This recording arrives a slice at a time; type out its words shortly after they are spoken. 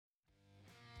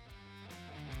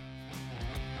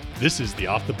This is the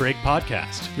Off the Break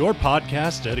Podcast, your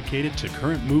podcast dedicated to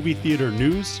current movie theater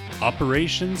news,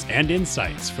 operations, and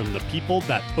insights from the people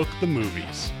that book the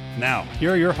movies. Now,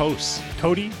 here are your hosts,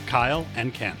 Cody, Kyle,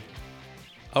 and Ken.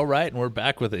 All right, and we're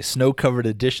back with a snow-covered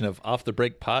edition of Off the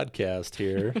Break Podcast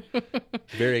here.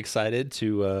 Very excited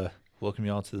to welcome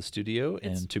you all to the studio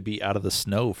and to be out of the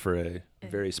snow for a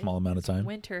very small amount of time.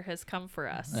 Winter has come for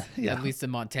us. Yeah, at least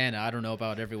in Montana. I don't know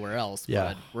about everywhere else,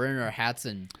 but we're in our hats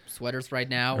and sweaters right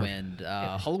now, and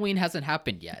Halloween hasn't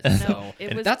happened yet. So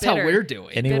that's how we're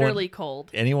doing. Bitterly cold.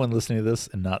 Anyone listening to this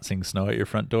and not seeing snow at your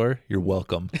front door, you're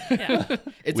welcome. Yeah.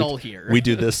 It's all here. We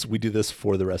do this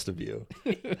for the rest of you.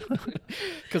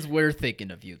 Because we're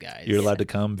thinking of you guys. You're allowed to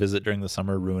come visit during the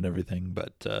summer, ruin everything,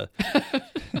 but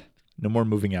no more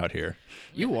moving out here.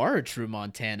 You are a true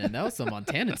Montanan. That was some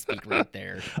Montanan speak right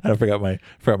there. I forgot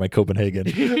my Copenhagen.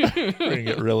 We're gonna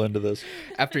get real into this.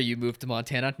 After you moved to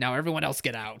Montana, now everyone else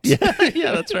get out.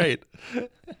 Yeah, that's right.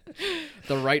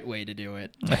 The right way to do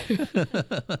it.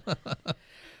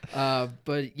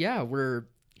 But yeah, we're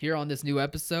here on this new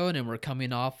episode, and we're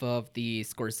coming off of the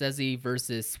Scorsese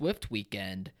versus Swift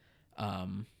weekend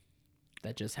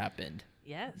that just happened.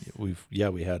 Yes. We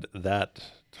had that.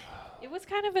 It was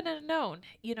kind of an unknown,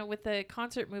 with the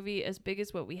concert movie as big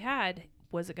as what we had.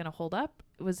 Was it going to hold up?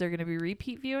 Was there going to be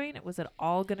repeat viewing? Was it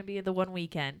all going to be the one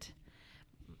weekend?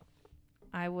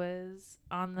 I was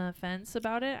on the fence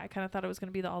about it. I kind of thought it was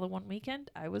going to be all the one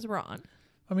weekend. I was wrong.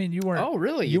 I mean, you weren't. Oh,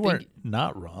 really? You weren't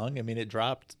not wrong. I mean, it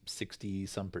dropped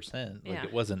 60-some%.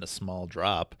 It wasn't a small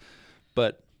drop,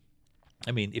 but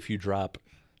I mean, if you drop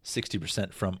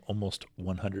 60% from almost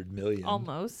 100 million,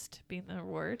 almost being the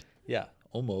word. Yeah.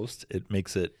 Almost, it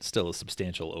makes it still a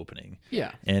substantial opening.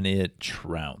 Yeah. And it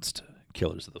trounced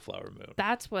Killers of the Flower Moon.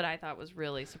 That's what I thought was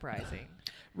really surprising.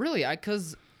 Really?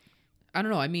 Because, I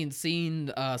don't know. I mean,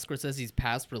 seeing Scorsese's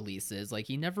past releases,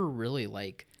 he never really,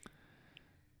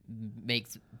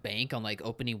 makes bank on,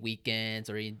 opening weekends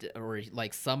or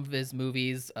some of his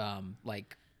movies, don't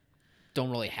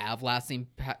really have lasting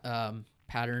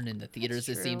pattern in the theaters,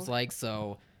 it seems like.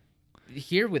 So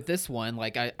here with this one,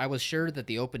 I was sure that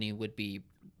the opening would be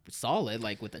solid,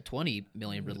 with a 20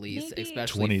 million release. Maybe.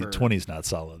 Especially 20 is not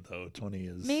solid though. 20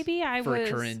 is maybe for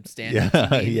current standards.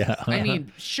 I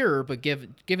mean, sure, but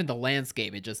given the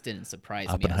landscape, it just didn't surprise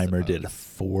me. Oppenheimer did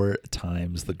 4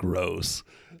 times the gross.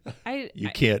 You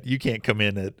can't come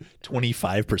in at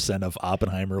 25% of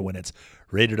Oppenheimer when it's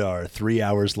rated R, 3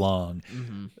 hours long.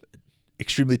 Mm-hmm.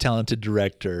 Extremely talented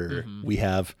director. Mm-hmm. We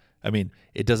have. I mean,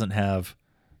 it doesn't have.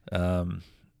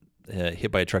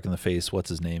 Hit by a truck in the face. What's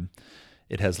his name?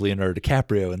 It has Leonardo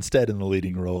DiCaprio instead in the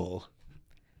leading role.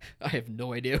 I have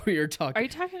no idea who you're talking. Are you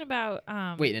talking about?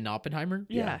 Wait, in Oppenheimer?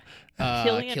 Yeah.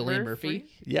 Cillian Murphy.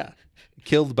 Yeah,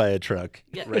 killed by a truck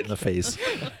right in the face.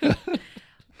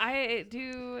 I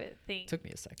do think. Took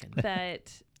me a second.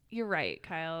 That you're right,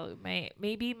 Kyle.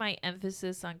 Maybe my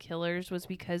emphasis on Killers was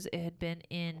because it had been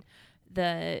in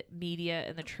the media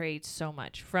and the trade so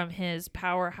much, from his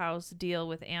powerhouse deal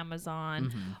with Amazon,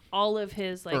 mm-hmm. all of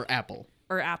his or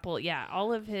Apple, yeah,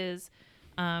 all of his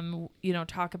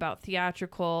talk about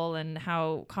theatrical and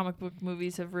how comic book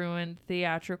movies have ruined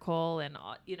theatrical and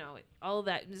all of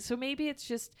that. So maybe it's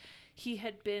just he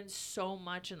had been so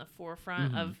much in the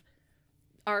forefront mm-hmm. of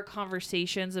our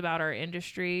conversations about our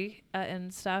industry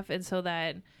and stuff, and so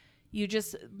that you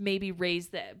just maybe raise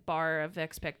the bar of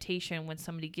expectation when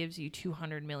somebody gives you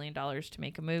 $200 million to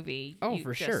make a movie. Oh,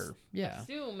 for sure. Yeah.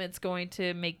 Assume it's going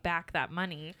to make back that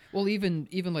money. Well, even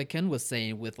like Ken was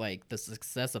saying, with the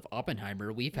success of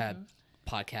Oppenheimer, we've mm-hmm. had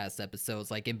podcast episodes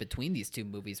in between these two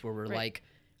movies where we're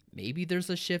maybe there's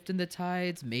a shift in the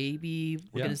tides. Maybe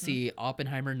we're going to see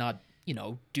Oppenheimer not,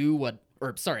 do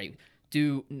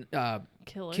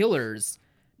Killers.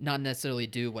 Not necessarily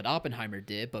do what Oppenheimer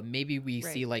did, but maybe we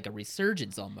see a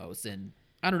resurgence almost. And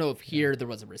I don't know if here there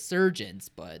was a resurgence,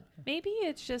 but maybe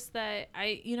it's just that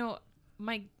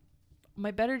my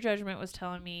better judgment was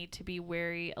telling me to be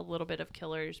wary a little bit of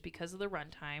Killers because of the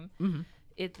runtime. Mm-hmm.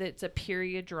 It's a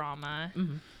period drama,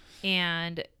 mm-hmm.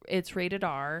 and it's rated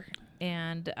R,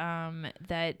 and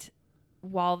that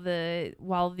while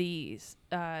these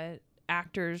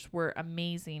actors were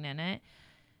amazing in it,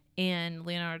 and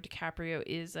Leonardo DiCaprio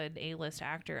is an A-list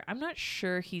actor, I'm not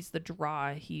sure he's the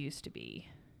draw he used to be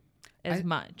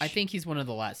much. I think he's one of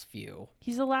the last few.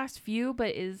 He's the last few,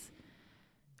 but is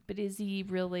he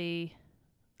really?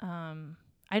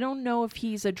 I don't know if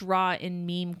he's a draw in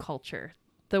meme culture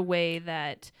the way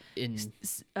that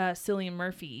Cillian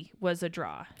Murphy was a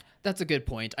draw. That's a good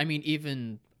point. I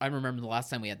mean, I remember the last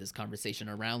time we had this conversation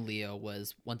around Leo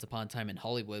was Once Upon a Time in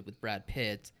Hollywood with Brad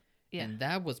Pitt. Yeah. And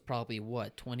that was probably,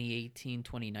 2018,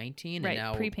 2019? Right, and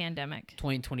now pre-pandemic.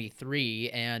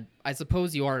 2023. And I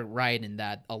suppose you are right in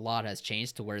that a lot has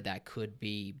changed to where that could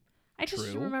be I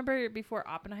just true. remember before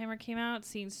Oppenheimer came out,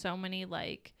 seeing so many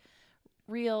like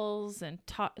reels and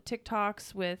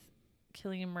TikToks with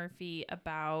Cillian Murphy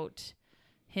about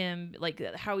him, like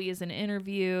how he is in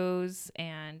interviews,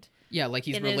 and yeah, like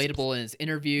he's relatable in his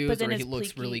interviews, or he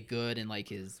looks really good in like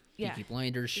his Peaky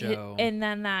Blinders show. And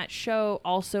then that show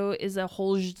also is a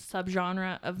whole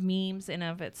subgenre of memes in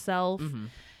of itself. Mm-hmm.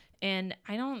 And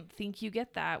I don't think you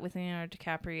get that with Leonardo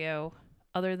DiCaprio,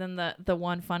 other than the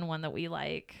one fun one that we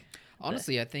like.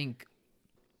 Honestly, I think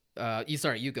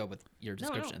you go with your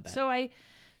description of that.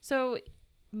 So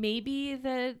maybe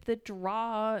the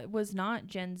draw was not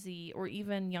Gen Z or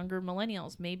even younger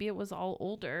millennials. Maybe it was all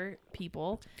older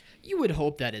people. You would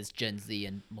hope that it's Gen Z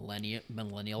and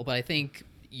millennial, but I think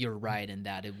you're right in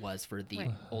that it was for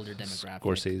the older demographic.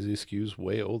 Scorsese skews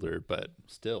way older, but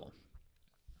still,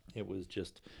 it was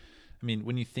just. I mean,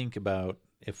 when you think about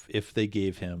if they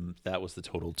gave him, that was the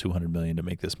total $200 million to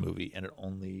make this movie, and it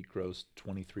only grossed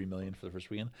 $23 million for the first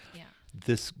weekend. Yeah,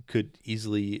 this could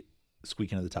easily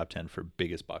squeak into the top 10 for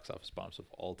biggest box office bombs of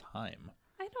all time.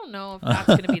 I don't know if that's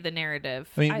going to be the narrative.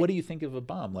 I mean, what do you think of a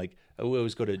bomb? Like, we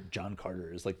always go to John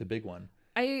Carter is like the big one.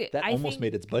 I almost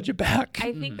made its budget back.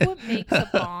 I think what makes a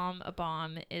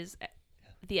bomb is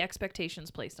the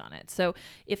expectations placed on it. So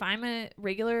if I'm a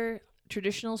regular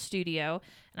traditional studio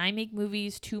and I make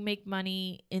movies to make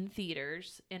money in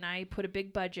theaters and I put a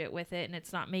big budget with it and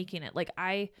it's not making it, like,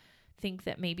 I think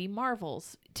that maybe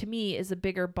Marvel's to me is a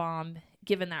bigger bomb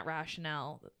given that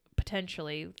rationale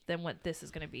potentially than what this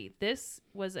is going to be. This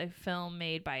was a film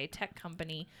made by a tech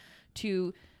company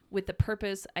with the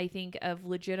purpose, I think, of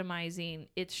legitimizing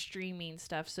its streaming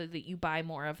stuff so that you buy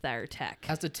more of their tech.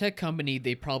 As a tech company,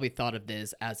 they probably thought of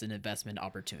this as an investment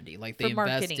opportunity. Like they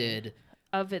invested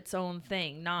of its own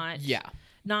thing, not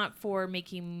for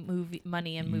making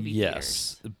money in movie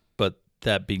theaters. Yes, but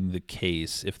that being the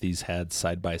case, if these had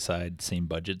side by side same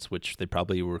budgets, which they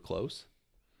probably were close,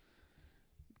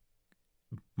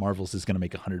 Marvel's is going to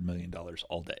make $100 million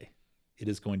all day. It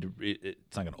is going to.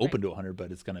 It's not going to open to 100,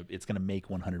 but it's going to make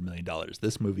 $100 million.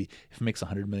 This movie, if it makes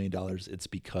 $100 million, it's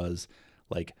because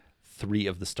like 3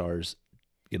 of the stars,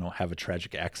 have a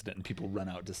tragic accident and people run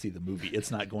out to see the movie.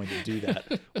 It's not going to do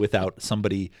that without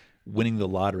somebody winning the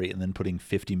lottery and then putting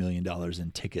 $50 million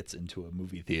in tickets into a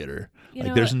movie theater.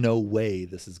 There's no way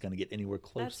this is going to get anywhere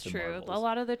close. That's to true. Marvel's. A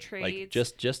lot of the trades,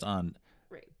 like just on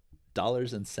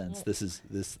dollars and cents,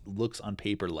 this looks on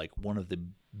paper like one of the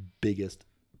biggest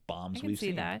bombs we've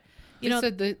seen. That.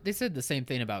 They said the same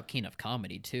thing about King of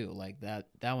Comedy too. Like that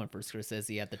one for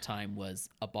Scorsese at the time was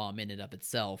a bomb in and of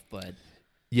itself, but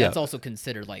that's also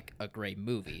considered like a great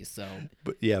movie. So,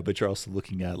 but you're also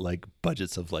looking at like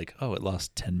budgets of like, it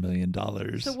lost $10 million.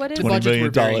 So what is $20 million?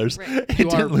 It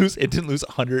didn't lose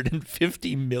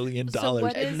 $150 million,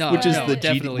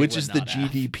 which is the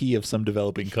GDP of some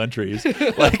developing countries.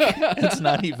 Like it's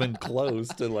not even close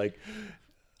to like.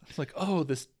 It's like,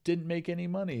 this didn't make any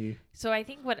money. So I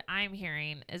think what I'm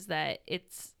hearing is that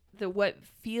it's what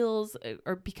feels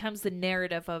or becomes the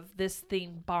narrative of this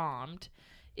thing bombed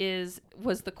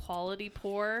was the quality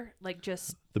poor, like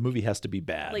just the movie has to be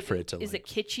bad for it to. Is it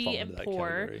kitschy and poor?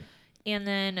 Category. And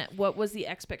then what was the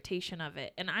expectation of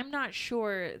it? And I'm not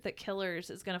sure that Killers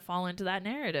is going to fall into that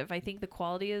narrative. I think the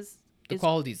quality is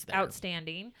quality's there.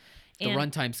 Outstanding. The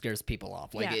runtime scares people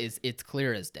off. Like it's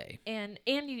clear as day. And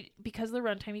you, because of the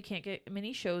runtime, you can't get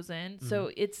many shows in. Mm-hmm. So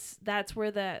that's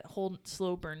where that whole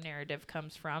slow burn narrative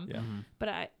comes from. Yeah. Mm-hmm. But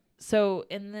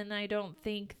I don't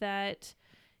think that.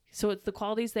 So it's the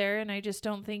quality's there, and I just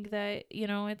don't think that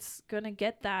it's gonna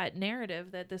get that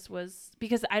narrative that this was,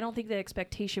 because I don't think the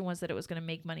expectation was that it was gonna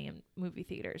make money in movie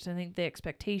theaters. I think the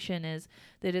expectation is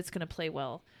that it's gonna play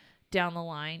well down the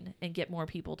line and get more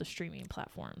people to streaming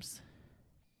platforms.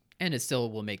 And it still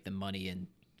will make them money in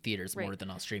theaters more than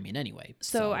on streaming anyway.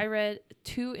 So I read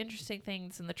 2 interesting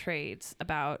things in the trades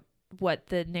about what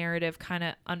the narrative kind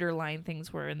of underlying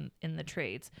things were in the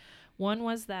trades. One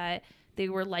was that they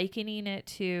were likening it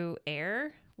to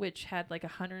Air, which had like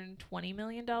 $120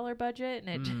 million budget, and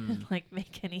it didn't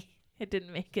it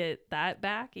didn't make it that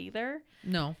back either.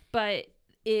 No. But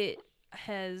it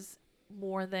has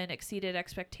more than exceeded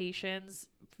expectations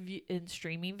in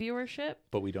streaming viewership.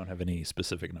 But we don't have any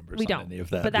specific numbers on any of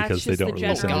that, but because they don't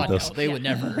release any of those. They would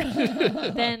never.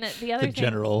 Then the other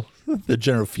the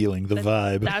general feeling, the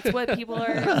vibe. That's what people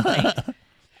are like.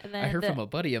 And then I heard from a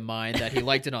buddy of mine that he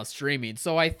liked it on streaming,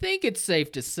 so I think it's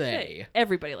safe to say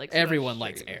everybody likes everyone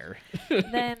likes Air.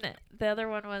 Then the other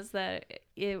one was that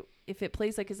if it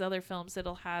plays like his other films,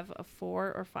 it'll have a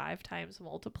 4 or 5 times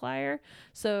multiplier.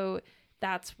 So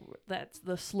that's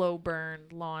the slow burn,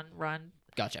 long run.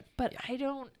 Gotcha. But I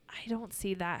don't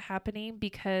see that happening,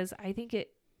 because I think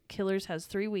Killers has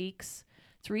 3 weeks,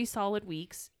 3 solid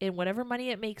weeks, and whatever money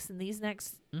it makes in these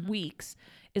next weeks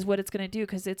is what it's going to do,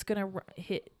 because it's going to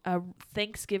hit a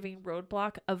Thanksgiving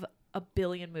roadblock of 1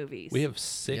 billion movies. We have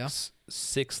six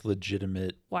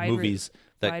legitimate Wide movies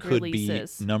that could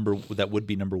releases. that would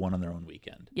be number 1 on their own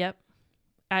weekend. Yep.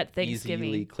 At Thanksgiving.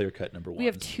 Easily clear-cut number 1. We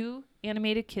have 2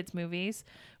 animated kids movies.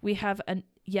 We have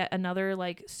yet another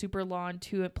like super long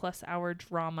 2+ hour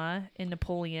drama in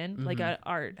Napoleon, like an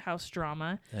art house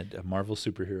drama. And a Marvel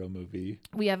superhero movie.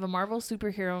 We have a Marvel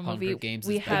superhero Hunger movie. Games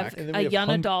we is have back. a young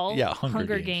adult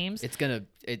Hunger Games.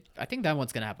 I think that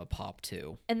one's gonna have a pop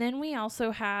too. And then we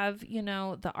also have,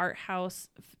 the art house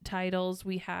titles.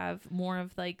 We have more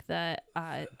of like the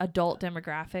adult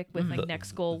demographic with like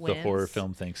Next Goal Wins. The horror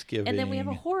film Thanksgiving. And then we have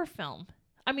a horror film.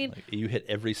 I mean, like, you hit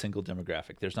every single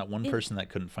demographic. There's not one person that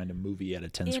couldn't find a movie at a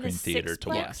 10-screen theater to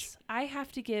watch. I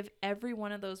have to give every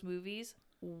one of those movies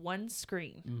 1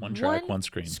 screen. One track, 1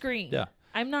 screen. Yeah.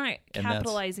 I'm not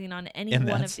capitalizing on any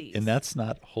one of these. And that's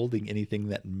not holding anything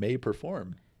that may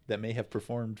have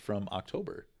performed from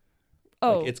October.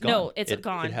 Oh, it's gone. No, it's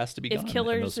gone. It has to be gone. If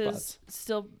Killers is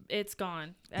still, it's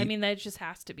gone. I mean, that just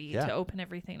has to be to open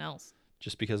everything else.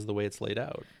 Just because of the way it's laid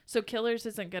out. So Killers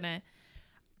isn't going to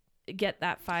get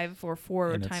that 5 or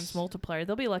 4 times multiplier.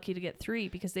 They'll be lucky to get 3,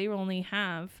 because they only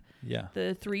have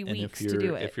the 3 weeks to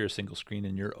do it. If you're a single screen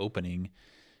and you're opening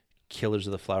Killers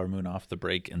of the Flower Moon off the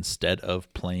break instead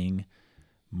of playing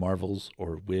Marvels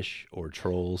or Wish or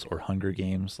Trolls or Hunger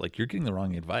Games, like, you're getting the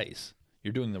wrong advice.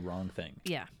 You're doing the wrong thing.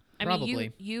 Yeah. Probably. I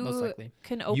mean, you most likely.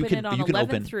 can open it on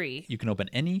 11/3. You can open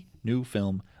any new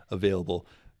film available.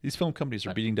 These film companies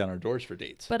are beating down our doors for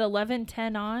dates. But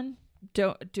 11/10 on,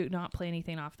 do not play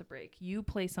anything off the break. You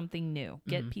play something new.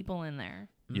 Get people in there.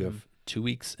 You have 2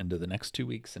 weeks into the next 2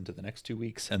 weeks into the next 2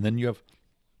 weeks, and then you have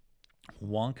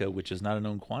Wonka, which is not a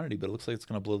known quantity, but it looks like it's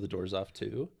going to blow the doors off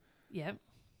too. Yep.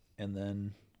 And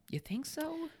then you think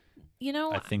so?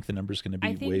 I think the number's going to be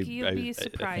I think you'll be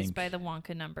surprised by the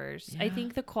Wonka numbers. Yeah. I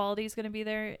think the quality is going to be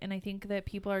there, and I think that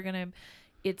people are going to.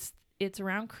 It's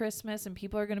around Christmas, and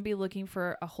people are going to be looking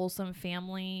for a wholesome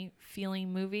family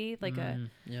feeling movie, like a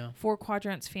 4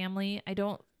 quadrants family.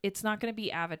 It's not going to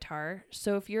be Avatar.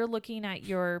 So if you're looking at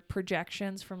your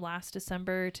projections from last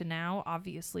December to now,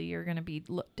 obviously you're going to be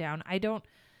looked down. I don't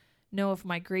know if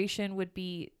Migration would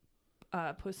be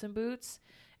Puss in Boots,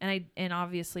 and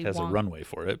obviously has a runway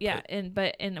for it. Yeah,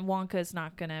 but Wonka is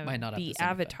not going to be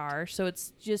Avatar. So it's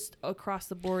just across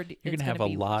the board. You're going to have a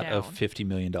lot of $50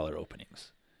 million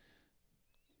openings.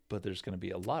 But there's going to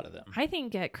be a lot of them. I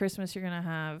think at Christmas you're going to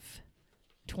have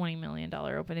 $20 million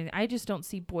opening. I just don't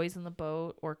see Boys in the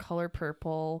Boat or Color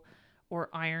Purple or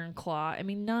Iron Claw. I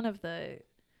mean, none of the.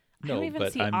 I don't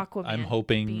even see Aquaman. I'm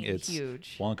hoping it's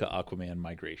huge. Wonka, Aquaman,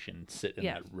 Migration sit in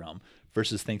that realm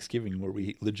versus Thanksgiving, where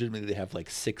we legitimately have like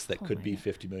 6 that could be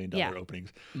 $50 million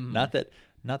openings. Not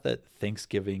that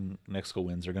Thanksgiving Next Goal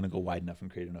Wins are going to go wide enough and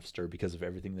create enough stir because of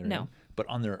everything they're in, but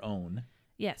on their own.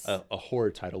 Yes. A horror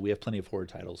title. We have plenty of horror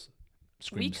titles.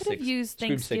 We could have used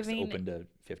Thanksgiving. Scream 6 opened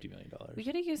to $50 million. We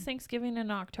could have used Thanksgiving in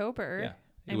October. Yeah.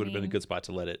 It would have been a good spot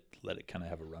to let it kind of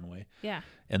have a runway. Yeah.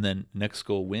 And then Next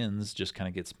Goal Wins just kind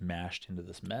of gets mashed into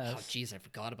this mess. Oh, jeez, I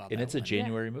forgot about that. And it's a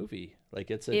January movie. Like,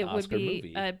 it's an Oscar movie. It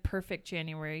would be a perfect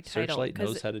January title. Searchlight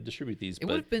knows how to distribute these, it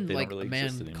but would have been they like don't really a Man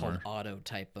exist anymore. Called Otto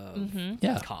type of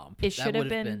comp. It should have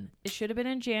been. It should have been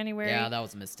in January. Yeah, that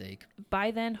was a mistake.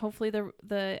 By then, hopefully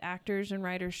the actors and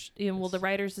writers. The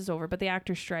writers is over, but the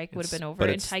actors strike would have been over.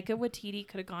 And Taika Waititi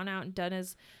could have gone out and done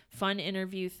his fun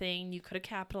interview thing. You could have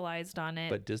capitalized on it.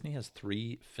 But Disney has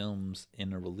 3 films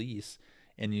in a release,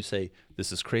 and you say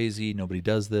this is crazy. Nobody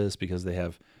does this because they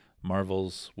have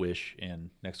Marvel's, Wish,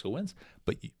 and Next Goal Wins.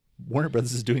 But Warner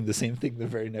Brothers is doing the same thing the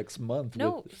very next month.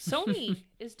 No, Sony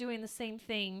is doing the same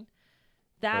thing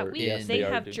that week. Yes, they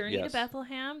have doing, Journey to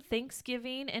Bethlehem,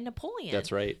 Thanksgiving, and Napoleon.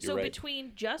 That's right. So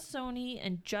between just Sony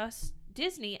and just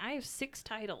Disney, I have 6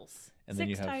 titles. And then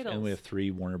and we have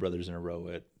 3 Warner Brothers in a row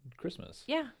at Christmas.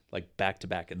 Yeah. Like back to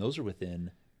back, and those are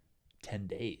within 10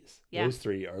 days. Yeah. Those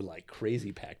 3 are like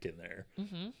crazy packed in there.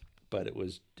 Mm-hmm. But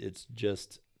it's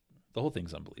just, the whole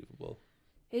thing's unbelievable.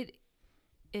 It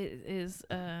is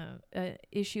a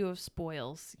issue of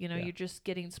spoils. You're just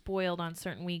getting spoiled on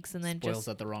certain weeks, and then spoils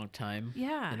at the wrong time.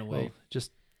 Yeah. In a way. Well,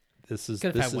 this is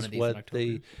what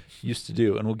they used to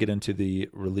do, and we'll get into the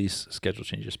release schedule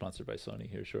changes sponsored by Sony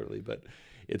here shortly. But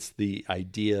it's the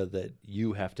idea that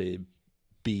you have to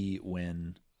be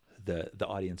when the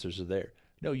audiences are there.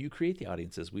 No, you create the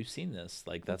audiences. We've seen this.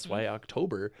 Like, that's why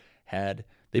October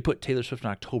they put Taylor Swift in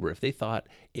October. If they thought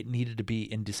it needed to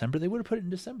be in December, they would have put it in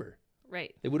December.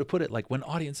 Right. They would have put it like when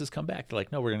audiences come back. They're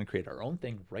like, no, we're going to create our own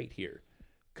thing right here.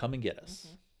 Come and get us.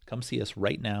 Come see us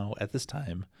right now at this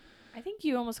time. I think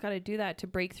you almost got to do that to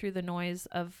break through the noise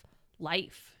of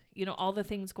life. You know, all the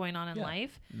things going on in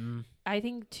life. I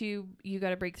think you got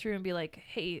to break through and be like,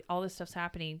 hey, all this stuff's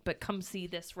happening, but come see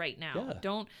this right now. Yeah.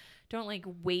 Don't like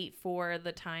wait for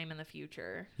the time in the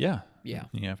future. Yeah. Yeah.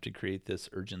 You have to create this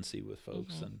urgency with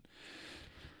folks. And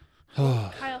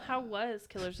Kyle, how was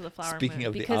Killers of the Flower Moon? Speaking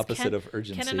of the opposite of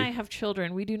urgency. Ken and I have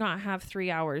children. We do not have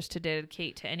 3 hours to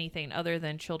dedicate to anything other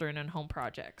than children and home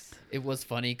projects. It was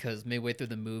funny because midway through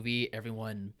the movie,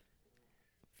 everyone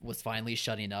was finally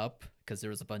shutting up because there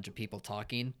was a bunch of people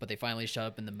talking, but they finally shut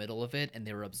up in the middle of it and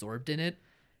they were absorbed in it.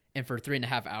 And for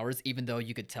 3.5 hours, even though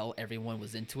you could tell everyone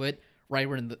was into it, right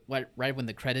when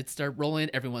the credits start rolling,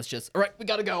 everyone's just, all right, we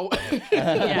gotta go.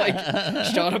 Like,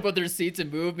 shut up with their seats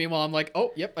and move. Meanwhile, I'm like,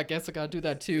 oh, yep, I guess I gotta do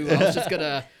that too. I was just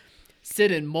gonna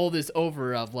sit and mull this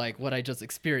over of like what I just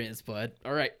experienced, but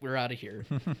all right, we're out of here.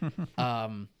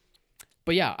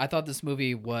 But yeah, I thought this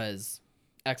movie was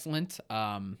excellent.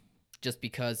 Just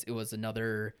because it was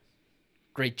another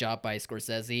great job by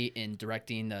Scorsese in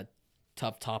directing a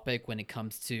tough topic when it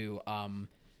comes to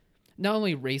not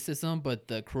only racism, but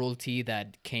the cruelty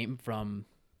that came from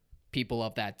people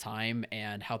of that time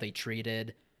and how they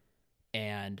treated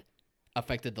and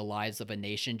affected the lives of a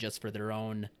nation just for their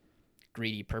own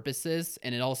greedy purposes.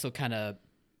 And it also kind of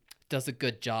does a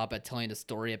good job at telling a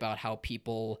story about how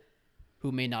people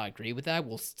who may not agree with that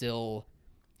will still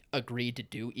agree to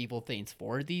do evil things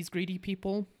for these greedy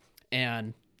people.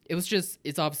 And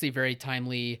it's obviously very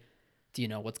timely to,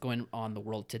 what's going on in the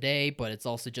world today, but it's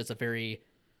also just a very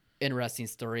interesting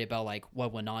story about like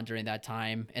what went on during that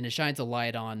time. And it shines a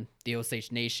light on the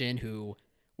Osage Nation who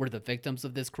were the victims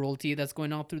of this cruelty that's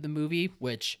going on through the movie,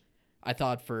 which I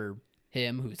thought for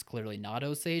him, who's clearly not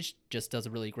Osage, just does a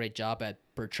really great job at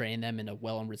portraying them in a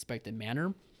well and respected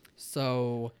manner.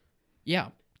 So yeah,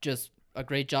 just a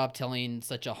great job telling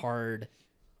such a hard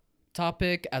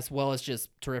topic, as well as just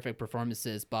terrific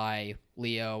performances by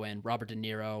Leo and Robert De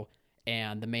Niro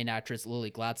and the main actress Lily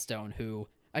Gladstone, who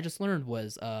I just learned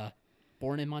was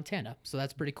born in Montana. So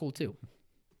that's pretty cool too.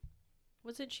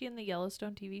 Wasn't she in the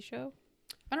Yellowstone TV show?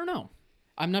 I don't know.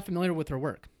 I'm not familiar with her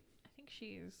work. I think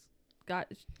she's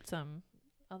got some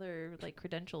other like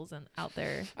credentials out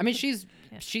there. I mean, she's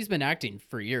been acting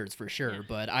for years for sure, Yeah.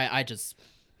 but I just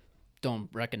don't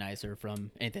recognize her from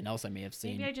anything else I may have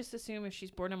seen. Maybe I just assume if she's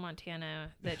born in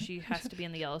Montana that she has to be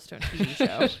in the Yellowstone TV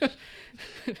show.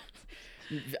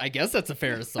 I guess that's a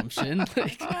fair assumption.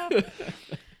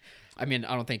 I mean,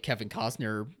 I don't think Kevin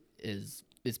Costner is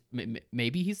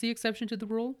maybe he's the exception to the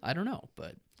rule. I don't know,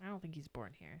 but I don't think he's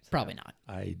born here. So. Probably not.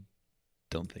 I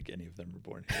don't think any of them were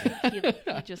born here.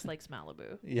 He just likes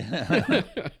Malibu. Yeah.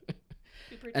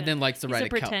 And then likes to He's ride a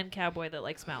pretend cowboy that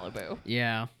likes Malibu.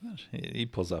 Yeah. He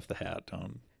pulls off the hat.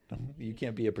 You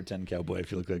can't be a pretend cowboy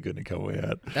if you look that good in a cowboy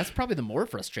hat. That's probably the more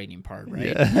frustrating part, right?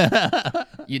 Yeah.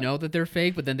 You know that they're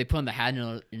fake, but then they put on the hat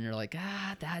and you're like,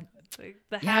 that. Like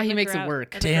the hat Yeah, and he the makes it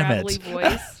work. and the Damn it. gravelly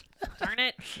voice. Darn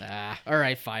it. All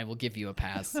right, fine. We'll give you a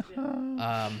pass.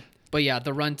 But yeah,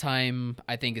 the runtime,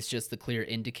 I think, is just the clear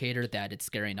indicator that it's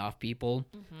scaring off people.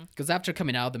 Because after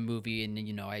coming out of the movie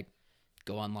and, I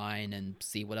go online and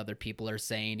see what other people are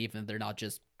saying, even if they're not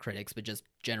just critics, but just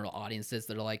general audiences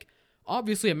that are like,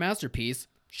 obviously a masterpiece.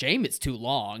 Shame it's too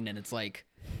long. And it's like,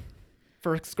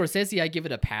 for Scorsese, I give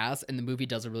it a pass, and the movie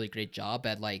does a really great job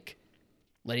at like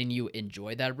letting you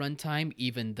enjoy that runtime,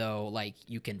 even though like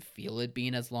you can feel it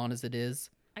being as long as it is.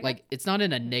 Like, it's not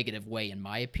in a negative way, in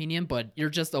my opinion, but you're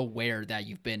just aware that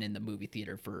you've been in the movie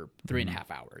theater for 3.5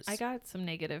 hours. I got some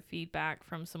negative feedback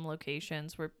from some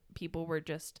locations where people were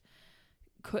just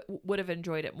would have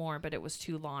enjoyed it more, but it was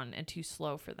too long and too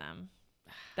slow for them.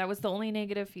 That was the only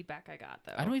negative feedback I got,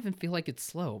 though. I don't even feel like it's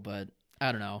slow, but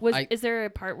I don't know. Is there a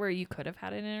part where you could have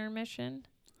had an intermission?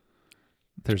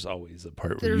 There's always a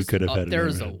part where you could have had an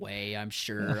There's intermission. a way, I'm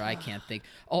sure. I can't think.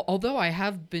 Although I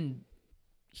have been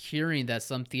hearing that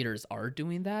some theaters are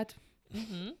doing that.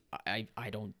 I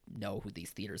don't know who these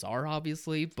theaters are,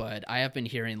 obviously, but I have been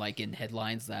hearing like in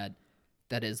headlines that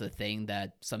is a thing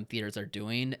that some theaters are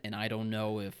doing, and I don't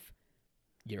know if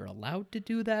you're allowed to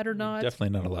do that or not.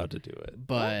 Definitely not allowed to do it.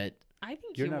 But I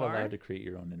think You're you not are. allowed to create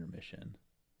your own intermission.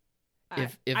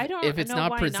 If I don't if it's know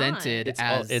not why presented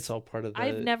It's all part of the.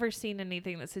 I've never seen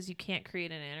anything that says you can't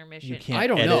create an intermission. You can't I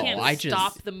don't edit know. You can't I just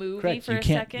stop the movie Correct. for You a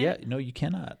can't. second. Yeah. No, you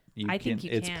cannot. I think you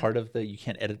It's can. part of the. You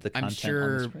can't edit the I'm content on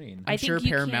sure. the screen. I I'm think sure you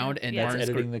Paramount can, and yeah. It's Martin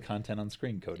editing the content on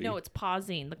screen, Cody. No, it's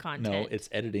pausing the content. No, it's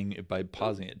editing it by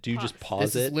pausing it. Do you just Pause.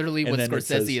 pause This it? is literally and what then it Scorsese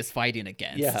says- is fighting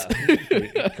against.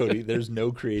 Yeah, Cody. There's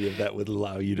no creative that would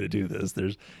allow you to do this.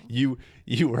 There's you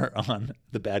are on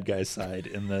the bad guy's side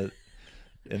in the.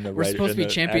 We're supposed to be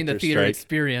championing the theater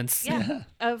experience. Yeah,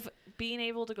 of being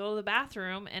able to go to the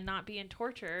bathroom and not be in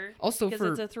torture. Also,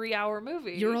 because it's a 3-hour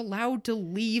movie. You're allowed to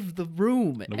leave the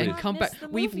room and come back.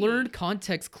 We've learned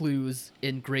context clues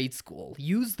in grade school.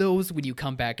 Use those when you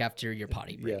come back after your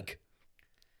potty break. Yeah.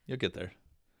 You'll get there.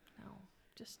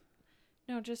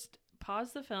 Just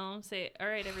pause the film. Say, all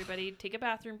right, everybody, take a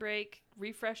bathroom break.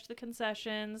 Refresh the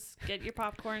concessions. Get your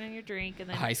popcorn and your drink, and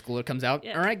then A high schooler comes out.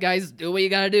 Yeah. All right, guys, do what you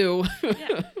gotta do.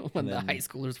 Yeah. When the high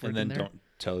schoolers work And then there. don't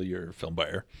tell your film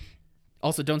buyer.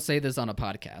 Also, don't say this on a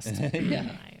podcast.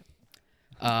 Yeah.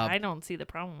 I don't see the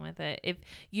problem with it. If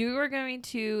you are going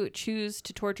to choose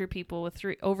to torture people with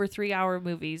over 3-hour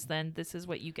movies, then this is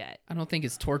what you get. I don't think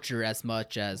it's torture as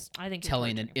much as I think you're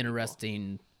telling an torturing people.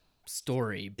 interesting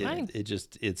story.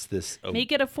 It's this.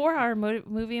 Make it a 4-hour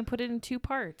movie and put it in 2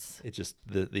 parts. It's just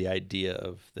the idea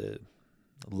of the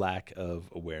lack of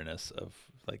awareness of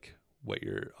like what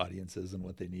your audience is and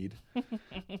what they need.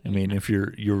 I mean, if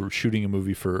you're shooting a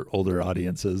movie for older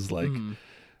audiences, like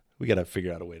we got to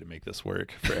figure out a way to make this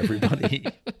work for everybody.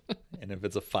 And if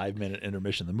it's a 5-minute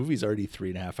intermission, the movie's already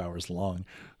 3.5 hours long.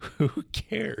 Who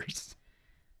cares?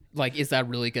 Like, is that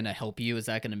really going to help you? Is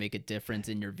that going to make a difference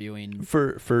in your viewing?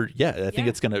 I think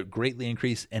it's going to greatly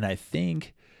increase. And I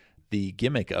think the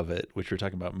gimmick of it, which we're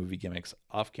talking about movie gimmicks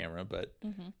off camera, but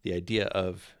the idea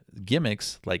of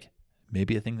gimmicks, like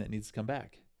maybe a thing that needs to come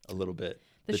back a little bit.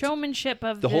 The showmanship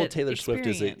of the whole Taylor Swift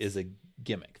experience. is a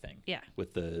gimmick thing. Yeah.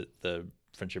 With the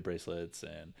friendship bracelets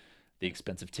and the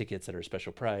expensive tickets that are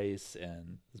special price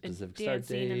and the specific start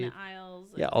dancing date. in the aisles.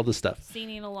 Yeah, all this stuff.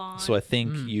 Singing along. So I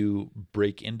think you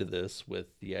break into this with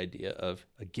the idea of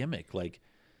a gimmick. Like,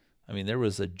 I mean, there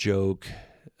was a joke,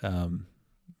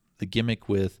 the gimmick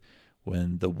with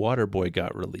when The Waterboy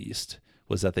got released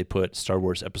was that they put Star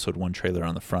Wars Episode 1 trailer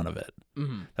on the front of it.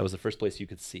 Mm-hmm. That was the first place you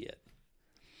could see it.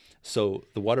 So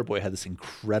The Waterboy had this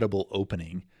incredible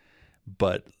opening,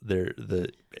 but the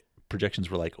projections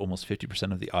were like almost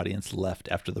 50% of the audience left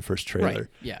after the first trailer. Right.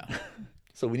 Yeah.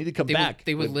 So we need to come back.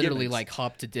 They would with literally gimmicks. like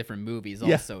hop to different movies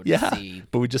also to see.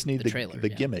 But we just need the trailer,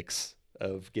 gimmicks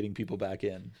of getting people back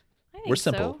in. I think We're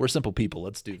simple. so. We're simple people.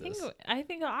 Let's do this. I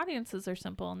think the audiences are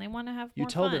simple and they want to have You more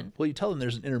tell fun. them. Well, you tell them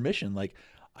there's an intermission. Like,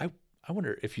 I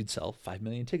wonder if you'd sell 5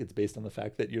 million tickets based on the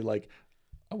fact that you're like,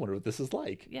 I wonder what this is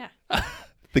like. Yeah.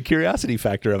 The curiosity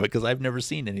factor of it, because I've never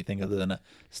seen anything other than a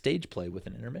stage play with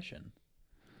an intermission.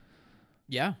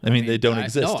 Yeah. I mean they don't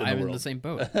exist No, in the I'm world. in the same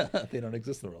boat. They don't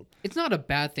exist in the world. It's not a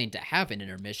bad thing to have an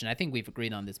intermission. I think we've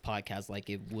agreed on this podcast, like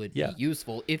it would be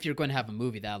useful if you're going to have a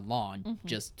movie that long,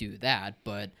 just do that.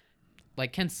 But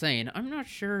like Ken's saying, I'm not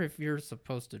sure if you're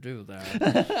supposed to do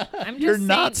that. I'm just You're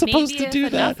not saying, supposed maybe to do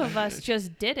if enough that. of us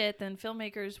just did it, then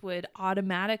filmmakers would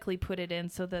automatically put it in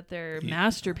so that their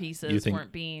masterpieces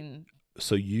weren't being.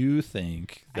 So you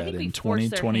think I that think we in force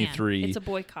their hand. 2023, It's a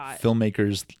boycott.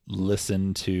 filmmakers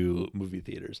listen to movie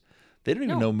theaters? They don't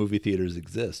even know movie theaters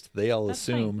exist. They all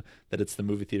assume that it's the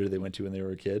movie theater they went to when they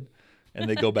were a kid, and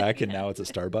they go back and now it's a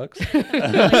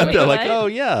Starbucks. They're like, oh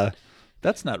yeah,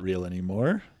 that's not real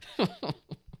anymore. All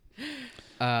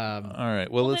right.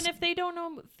 Well, then if they don't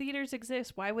know theaters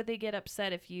exist, why would they get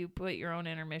upset if you put your own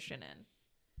intermission in?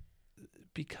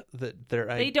 because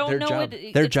they don't know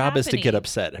their job is to get happening.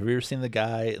 upset. Have you ever seen the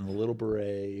guy in the little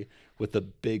beret with the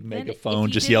big Then megaphone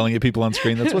if just he yelling at people on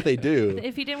screen? That's what they do.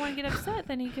 If he didn't want to get upset,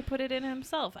 then he could put it in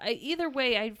himself. Either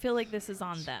way, I feel like this is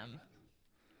on them.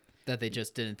 That they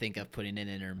just didn't think of putting in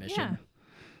intermission.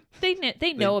 Yeah.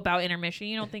 They know about intermission.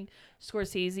 You don't think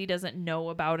Scorsese doesn't know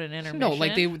about an intermission? No,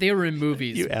 like they were in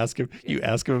movies. You ask him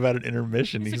about an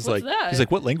intermission. He's like, like, "What's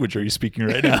that?" what language are you speaking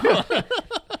right now?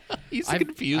 He's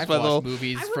confused I've by the watched whole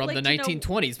movies I would from like the to know-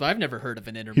 1920s, but I've never heard of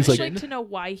an I'd intermission. like to know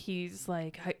why he's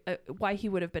like, why he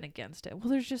would have been against it. Well,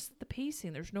 there's just the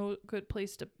pacing. There's no good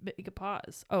place to make a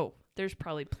pause. Oh, there's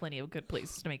probably plenty of good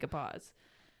places to make a pause.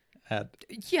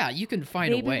 Yeah, you can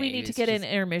find a way. Maybe we need to It's get just- an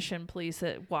intermission police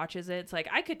that watches it. It's like,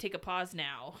 I could take a pause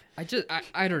now. I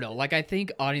don't know. Like, I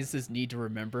think audiences need to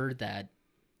remember that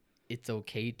it's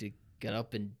okay to get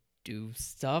up and do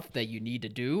stuff that you need to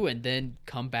do and then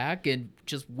come back and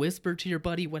just whisper to your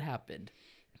buddy what happened.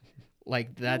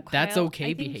 Like that. No, That's Kyle,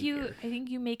 okay behavior. I think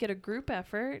you make it a group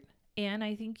effort. And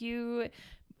I think you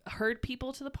herd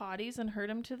people to the potties and herd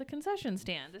them to the concession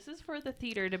stand. This is for the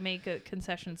theater to make a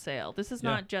concession sale. This is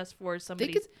not just for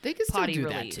somebody's they could potty still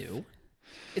do relief. that too.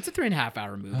 It's a 3.5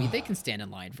 hour movie. They can stand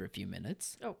in line for a few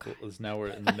minutes. Oh, God. Well, now we're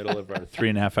in the middle of our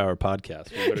 3.5 hour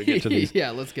podcast. We better get to these.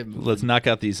 Yeah, let's get moving. Let's knock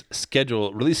out these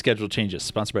release schedule changes.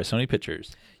 Sponsored by Sony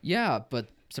Pictures. Yeah, but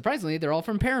surprisingly, they're all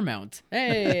from Paramount.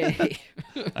 Hey,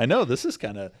 I know this is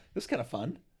kind of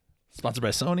fun. Sponsored by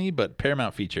Sony, but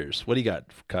Paramount features. What do you got,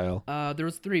 Kyle? there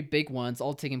was 3 big ones,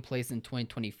 all taking place in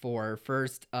 2024.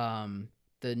 First,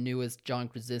 the newest John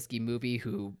Krasinski movie,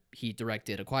 he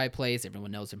directed A Quiet Place.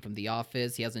 Everyone knows him from The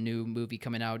Office. He has a new movie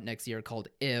coming out next year called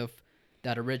If,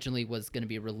 that originally was going to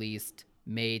be released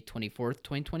May 24th,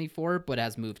 2024, but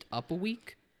has moved up a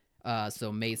week.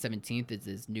 So May 17th is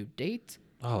his new date.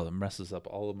 Oh, that messes up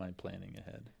all of my planning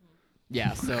ahead.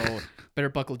 Yeah, so better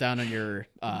buckle down on your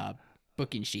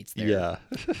booking sheets there.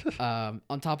 Yeah.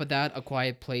 On top of that, A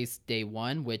Quiet Place Day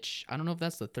 1, which I don't know if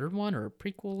that's the third one or a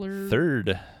prequel or...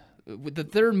 Third. The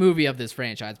third movie of this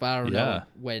franchise, but I don't know Yeah.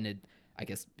 when I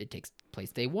guess it takes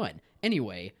place Day 1.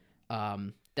 Anyway,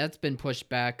 that's been pushed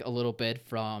back a little bit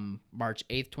from March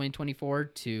 8th, 2024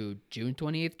 to June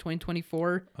 28th,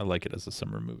 2024. I like it as a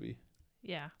summer movie.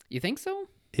 Yeah. You think so?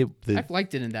 I've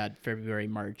liked it in that February,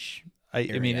 March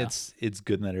area. I mean, it's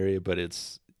good in that area, but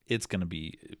it's going to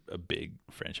be a big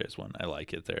franchise one. I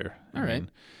like it there. All right.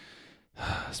 mean,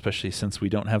 especially since we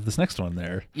don't have this next one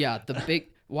there. Yeah,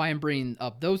 why I'm bringing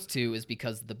up those two is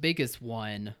because the biggest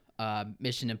one,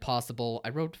 Mission Impossible, I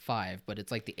wrote 5, but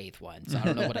it's like the 8th one, so I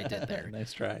don't know what I did there.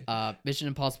 Nice try. Mission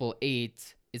Impossible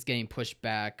 8 is getting pushed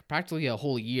back practically a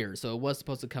whole year, so it was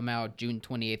supposed to come out June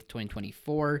 28th,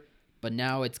 2024, but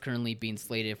now it's currently being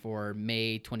slated for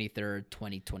May 23rd,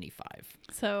 2025.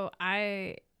 So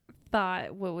I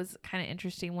thought what was kind of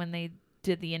interesting when they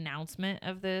did the announcement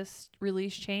of this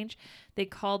release change, they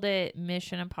called it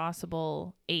Mission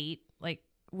Impossible 8, like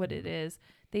what it is.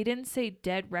 They didn't say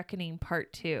Dead Reckoning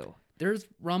Part 2. There's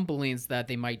rumblings that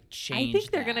they might change I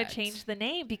think they're that. going to change the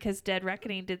name because Dead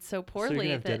Reckoning did so poorly. So you're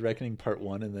gonna have Dead Reckoning Part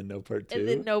 1 and then no Part 2? And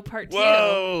then no Part 2.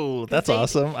 Whoa, that's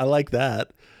awesome. I like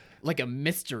that. Like a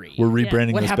mystery. We're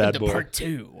rebranding What this happened bad to boy. Part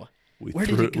 2? Where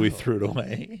did it go? We threw it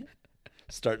away.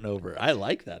 Starting over. I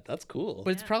like that. That's cool.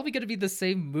 But it's probably going to be the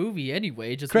same movie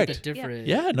anyway, just Correct. with a different...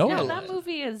 Yeah, no. Yeah, that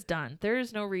movie is done. There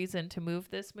is no reason to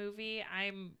move this movie.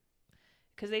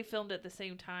 Because they filmed at the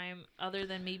same time, other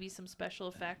than maybe some special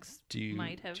effects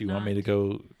might have. Do you want me to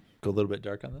go a little bit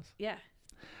dark on this? Yeah.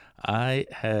 I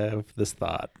have this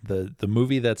thought. The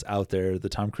movie that's out there, the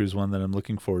Tom Cruise one that I'm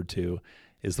looking forward to,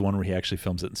 is the one where he actually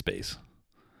films it in space.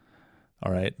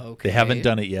 All right. Okay. They haven't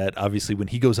done it yet. Obviously, when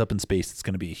he goes up in space, it's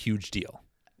going to be a huge deal.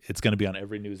 It's going to be on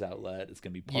every news outlet. It's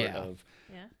going to be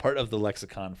part of the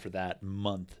lexicon for that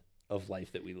month of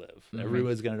life that we live. Mm-hmm.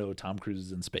 Everyone's going to know Tom Cruise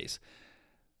is in space.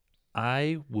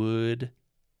 I would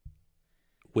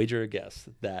wager a guess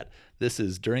that this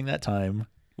is during that time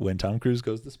when Tom Cruise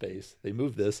goes to space. They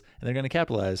move this, and they're going to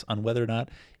capitalize on whether or not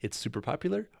it's super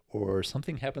popular or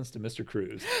something happens to Mr.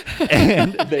 Cruise.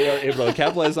 And they are able to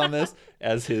capitalize on this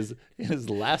as his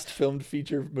last filmed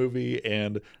feature movie,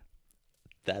 and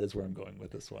that is where I'm going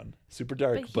with this one. Super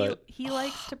dark, but he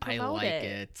likes to promote I like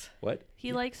it. What?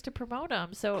 He likes to promote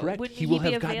them. So Correct. wouldn't he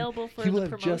be available for the promotion? He will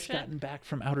have just gotten back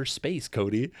from outer space,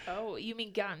 Cody. Oh, you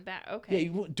mean gotten back? Okay. Yeah, he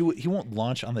won't do it. He won't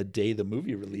launch on the day the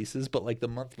movie releases, but like the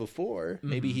month before,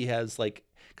 maybe he has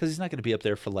because he's not going to be up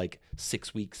there for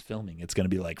 6 weeks filming. It's going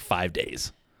to be 5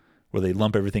 days, where they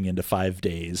lump everything into 5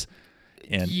 days.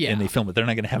 And they film it. They're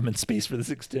not going to have him in space for this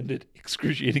extended,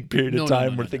 excruciating period of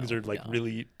time where things are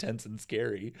really tense and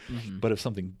scary. Mm-hmm. But if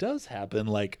something does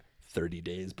happen 30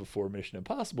 days before Mission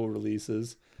Impossible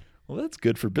releases, well, that's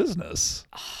good for business.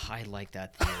 Oh, I like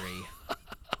that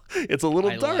theory. It's a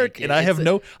little dark, and I have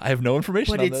no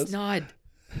information on this. But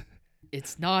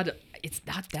it's not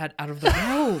that out of the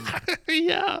realm.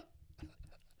 Yeah.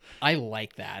 I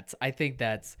like that. I think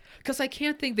that's because I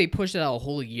can't think they pushed it out a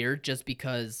whole year just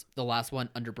because the last one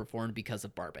underperformed because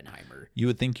of Barbenheimer. You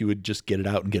would think you would just get it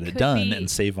out and get it done and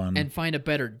save on and find a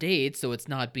better date so it's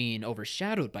not being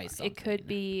overshadowed by something. It could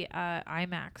be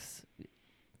IMAX.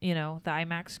 The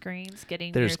IMAX screens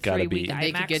getting there's your 3-week be. IMAX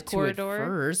they could get corridor to it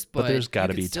first, but there's got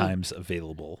to be times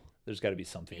available. There's got to be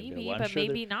something available. I'm but sure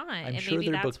maybe not. And sure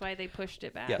maybe that's booked. why they pushed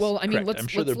it back. Yes, well, I mean, I'm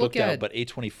sure they're look booked out, but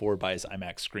A24 buys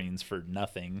IMAX screens for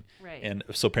nothing. Right. And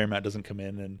so Paramount doesn't come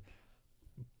in and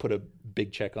put a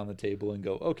big check on the table and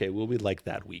go, okay, well, we'd like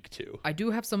that week too. I do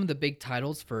have some of the big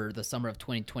titles for the summer of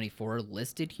 2024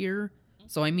 listed here.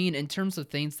 So, I mean, in terms of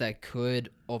things that could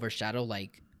overshadow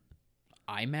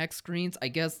IMAX screens, I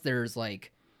guess there's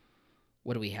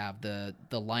what do we have? The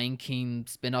Lion King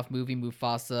spin-off movie,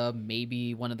 Mufasa,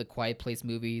 maybe one of the Quiet Place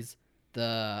movies,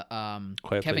 the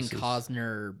Kevin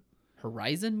Costner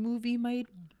Horizon movie might.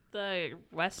 The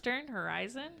Western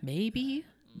Horizon? Maybe.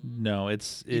 No,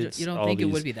 it's you don't think it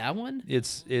would be that one?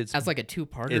 It's as like a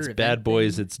two-parter. It's Bad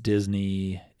Boys. It's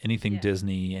Disney. Anything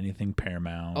Disney. Anything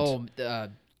Paramount. Oh,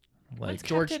 like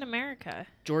Captain America.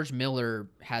 George Miller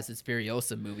has his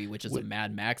Furiosa movie, which is a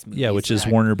Mad Max movie. Yeah, which is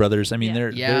Warner Brothers. I mean,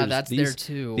 that's there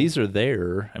too. These are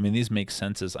there. I mean, these make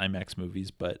sense as IMAX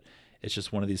movies, but it's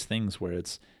just one of these things where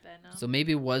it's. Venom. So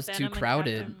maybe it was too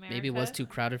crowded. Maybe it was too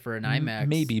crowded for an IMAX.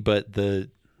 Maybe, but the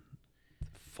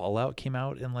Fallout came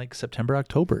out in like September,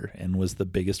 October, and was the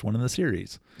biggest one in the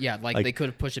series. Yeah, like they could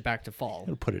have pushed it back to fall.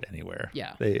 Could put it anywhere.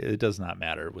 Yeah, it does not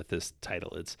matter with this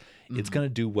title. It's going to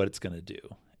do what it's going to do,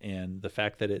 and the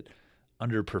fact that it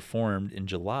underperformed in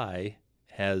July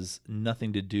has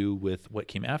nothing to do with what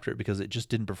came after it, because it just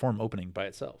didn't perform opening by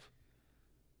itself.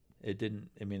 It didn't.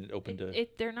 I mean, it opened to.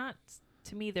 They're not.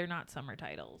 To me, they're not summer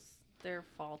titles. They're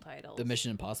fall titles. The Mission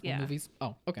Impossible movies.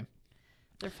 Oh, okay.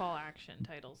 They're fall action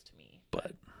titles to me.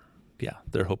 But yeah,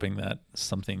 they're hoping that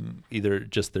something, either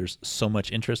just there's so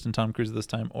much interest in Tom Cruise this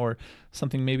time, or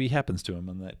something maybe happens to him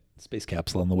on that space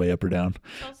capsule on the way up or down.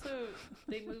 Also,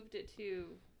 they moved it to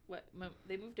what?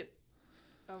 They moved it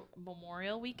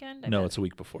Memorial Weekend? No, it's a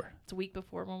week before. It's a week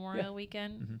before Memorial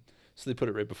Weekend. Mm-hmm. So they put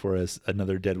it right before as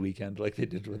another dead weekend, like they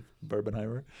did with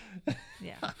Barbenheimer.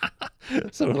 Yeah.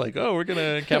 So we're like, oh, we're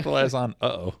gonna capitalize on.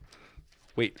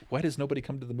 Wait, why does nobody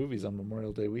come to the movies on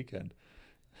Memorial Day weekend?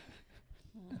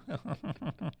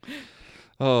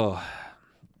 Oh.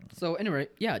 So anyway,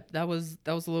 yeah, that was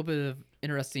a little bit of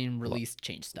interesting release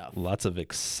change stuff. Lots of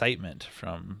excitement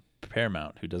from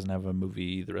Paramount, who doesn't have a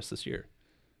movie the rest of this year.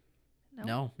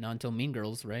 No, not until Mean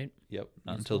Girls, right? Yep,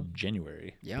 not until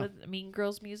January. Yeah. With Mean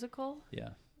Girls musical? Yeah.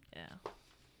 Yeah.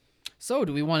 So,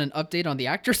 do we want an update on the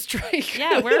actor strike?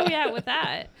 Yeah, where are we at with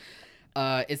that?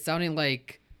 It's sounding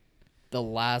like the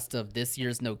last of this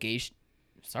year's negotiations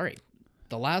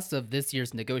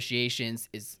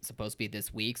is supposed to be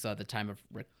this week, so at the time of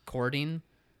recording.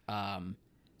 So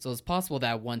it's possible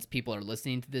that once people are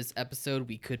listening to this episode,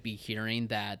 we could be hearing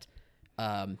that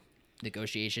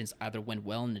negotiations either went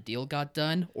well and the deal got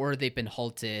done, or they've been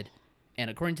halted.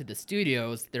 And according to the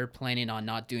studios, they're planning on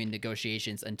not doing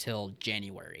negotiations until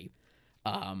January,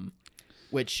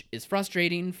 which is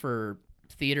frustrating for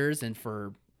theaters and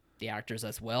for the actors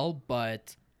as well.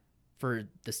 But for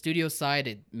the studio side,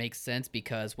 it makes sense,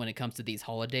 because when it comes to these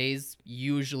holidays,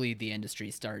 usually the industry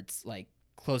starts like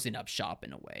closing up shop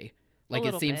in a way. Like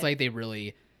it seems like they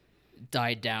really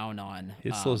died down on.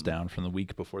 It slows down from the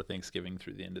week before Thanksgiving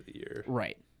through the end of the year.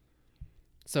 Right.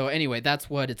 So anyway, that's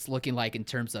what it's looking like in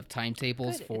terms of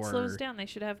timetables. Good. For it slows down. They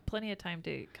should have plenty of time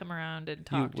to come around and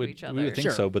talk to each other. We would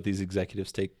think so, but these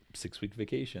executives take 6-week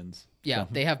vacations. Yeah, so.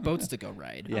 They have boats to go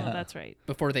ride. Yeah. Oh, that's right.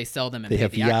 Before they sell them and they pay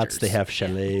have the yachts, actors. they have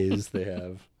chalets, they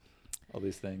have all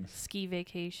these things. Ski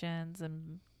vacations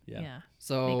and yeah.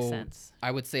 So makes sense.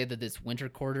 I would say that this winter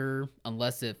quarter,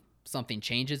 unless if something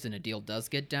changes and a deal does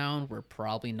get down, we're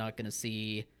probably not going to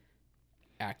see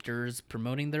actors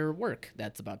promoting their work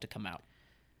that's about to come out.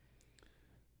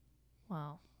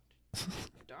 Well,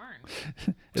 darn.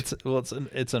 It's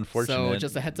unfortunate. So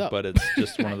just a heads up. But it's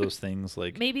just one of those things.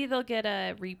 Like maybe they'll get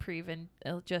a reprieve and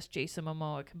just Jason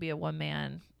Momoa can be a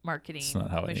one-man marketing machine.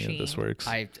 That's not how any of this works.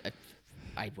 I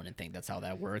wouldn't think that's how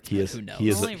that works. Who knows?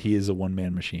 He is a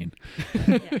one-man machine.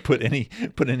 Put any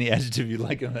adjective you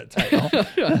like on that title.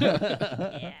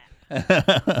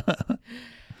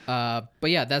 But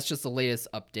yeah, that's just the latest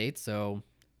update. So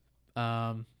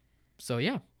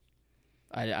yeah.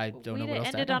 I don't know what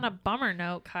else to ended on a bummer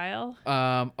note, Kyle.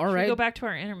 All Should right. we go back to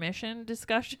our intermission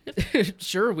discussion?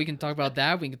 Sure, we can talk about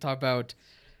that. We can talk about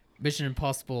Mission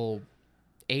Impossible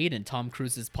 8 and Tom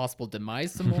Cruise's possible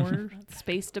demise some more.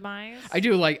 Space demise. I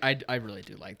really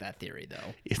do like that theory,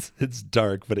 though. It's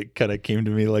dark, but it kind of came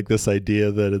to me like this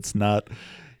idea that it's not.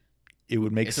 It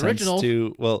would make sense original.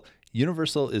 to. Well,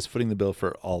 Universal is footing the bill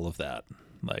for all of that.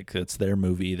 Like, it's their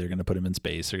movie. They're going to put him in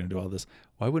space. They're going to do all this.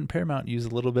 Why wouldn't Paramount use a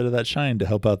little bit of that shine to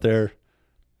help out their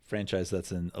franchise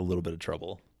that's in a little bit of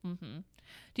trouble? Mm-hmm.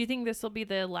 Do you think this will be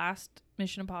the last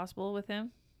Mission Impossible with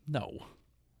him? No.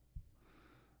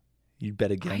 You'd bet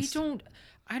against.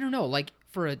 I don't know. Like,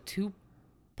 for a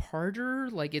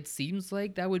two-parter, like, it seems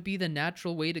like that would be the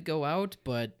natural way to go out,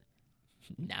 but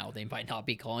now they might not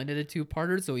be calling it a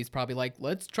two-parter, so he's probably like,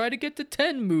 let's try to get to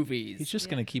 10 movies. He's just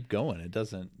going to keep going. It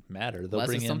doesn't matter.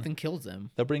 Unless something kills him.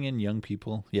 They'll bring in young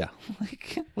people. Yeah.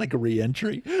 like a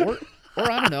re-entry. Or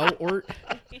I don't know, or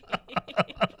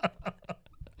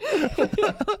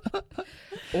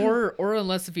Or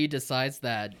unless if he decides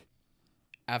that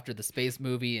after the space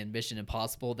movie and Mission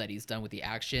Impossible that he's done with the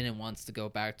action and wants to go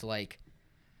back to like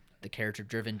the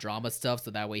character-driven drama stuff,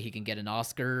 so that way he can get an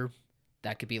Oscar.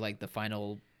 That could be like the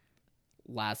final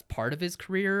last part of his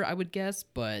career, I would guess.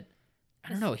 But I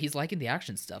don't know. He's liking the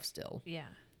action stuff still. Yeah.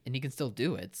 And he can still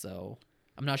do it. So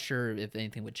I'm not sure if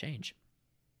anything would change.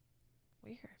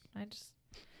 Weird. I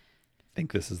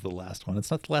think this is the last one. It's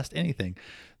not the last anything.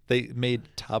 They made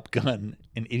Top Gun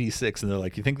in 86, and they're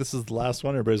like, you think this is the last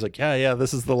one? Everybody's like, yeah,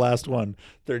 this is the last one.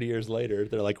 30 years later,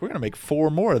 they're like, we're going to make 4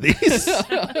 more of these.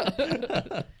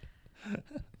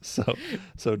 So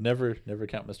never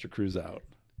count Mr. Cruise out.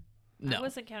 No. I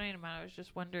wasn't counting him out. I was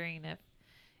just wondering if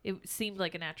it seemed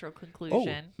like a natural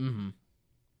conclusion. Oh. Mm-hmm.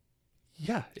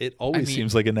 Yeah, it always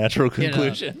seems like a natural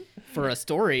conclusion. For a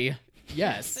story,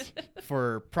 yes.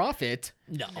 For profit,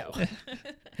 no.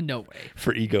 No way.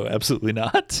 For ego, absolutely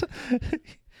not.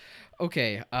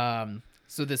 Okay,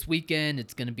 so this weekend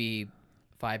it's going to be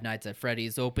Five Nights at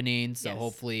Freddy's opening, so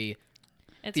hopefully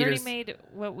it's already made,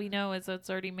 what we know is it's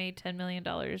already made $10 million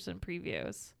in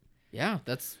previews. Yeah,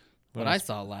 that's what I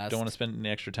saw last. Don't want to spend any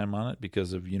extra time on it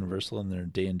because of Universal and their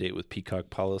day and date with Peacock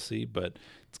policy, but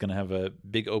it's going to have a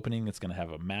big opening. It's going to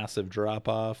have a massive drop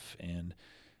off, and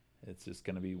it's just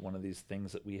going to be one of these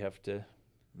things that we have to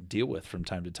deal with from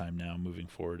time to time now moving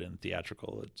forward in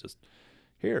theatrical. It's just,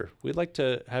 here, we'd like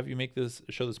to have you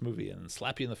show this movie and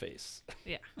slap you in the face.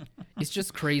 Yeah. It's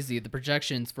just crazy. The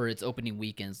projections for its opening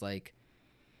weekends, like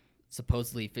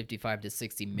supposedly 55 to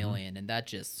 60 million, and that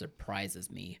just surprises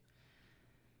me.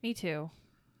 Me too.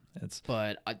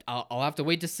 But I'll have to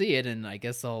wait to see it, and I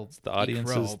guess the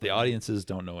audiences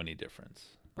don't know any difference.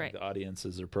 Right. The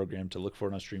audiences are programmed to look for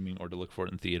it on streaming or to look for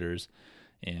it in theaters,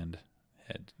 and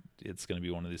it's going to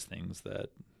be one of these things that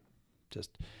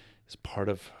just is part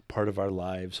of our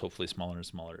lives. Hopefully, smaller and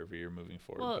smaller every year moving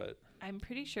forward. Well, but I'm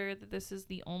pretty sure that this is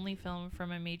the only film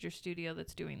from a major studio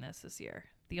that's doing this year.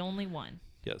 The only one.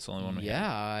 Yeah, it's the only one.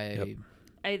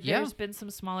 There's been some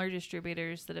smaller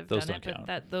distributors that have those done it,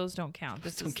 but those don't count.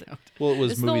 This don't count. Well, it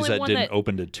was movies that didn't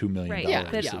open to $2 million. Right. Yeah,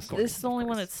 of course. This is the only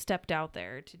one that stepped out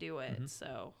there to do it. Mm-hmm.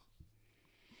 So.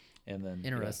 And then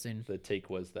interesting. The take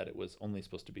was that it was only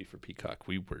supposed to be for Peacock.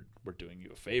 We're doing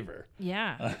you a favor.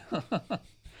 Yeah.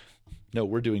 No,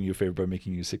 we're doing you a favor by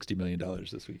making you $60 million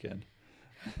this weekend.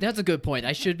 That's a good point.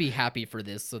 I should be happy for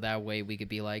this, so that way we could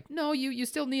be like, no, you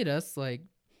still need us. Like,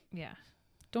 yeah,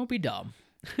 don't be dumb.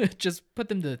 Just put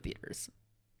them to the theaters.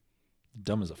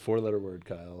 Dumb is a 4-letter word,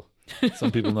 Kyle.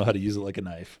 Some people know how to use it like a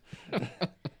knife.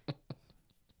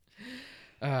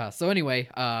 So anyway,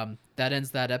 that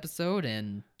ends that episode,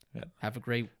 and have a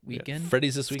great weekend.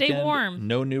 Freddy's this weekend. Stay warm.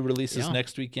 No new releases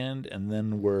next weekend, and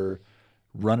then we're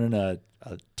running a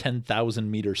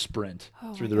 10,000 meter sprint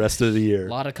through the rest of the year.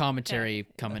 A lot of commentary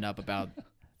coming up about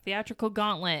theatrical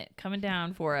gauntlet coming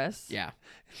down for us. Yeah.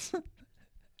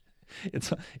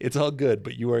 It's all good,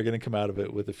 but you are going to come out of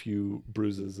it with a few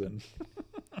bruises and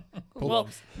well,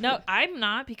 no, I'm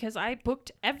not, because I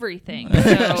booked everything.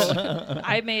 So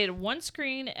I made one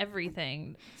screen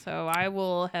everything. So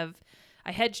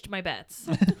I hedged my bets.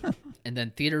 And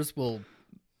then theaters will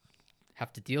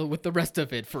have to deal with the rest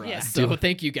of it for us. So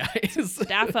thank you guys.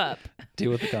 Staff up.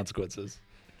 Deal with the consequences.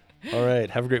 All right.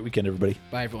 Have a great weekend, everybody.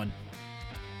 Bye, everyone.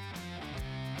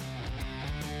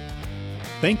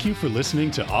 Thank you for listening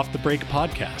to Off the Break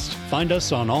Podcast. Find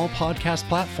us on all podcast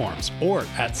platforms or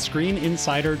at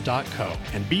screeninsider.co.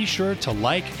 And be sure to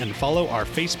like and follow our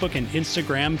Facebook and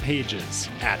Instagram pages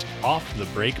at Off the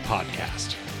Break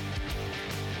Podcast.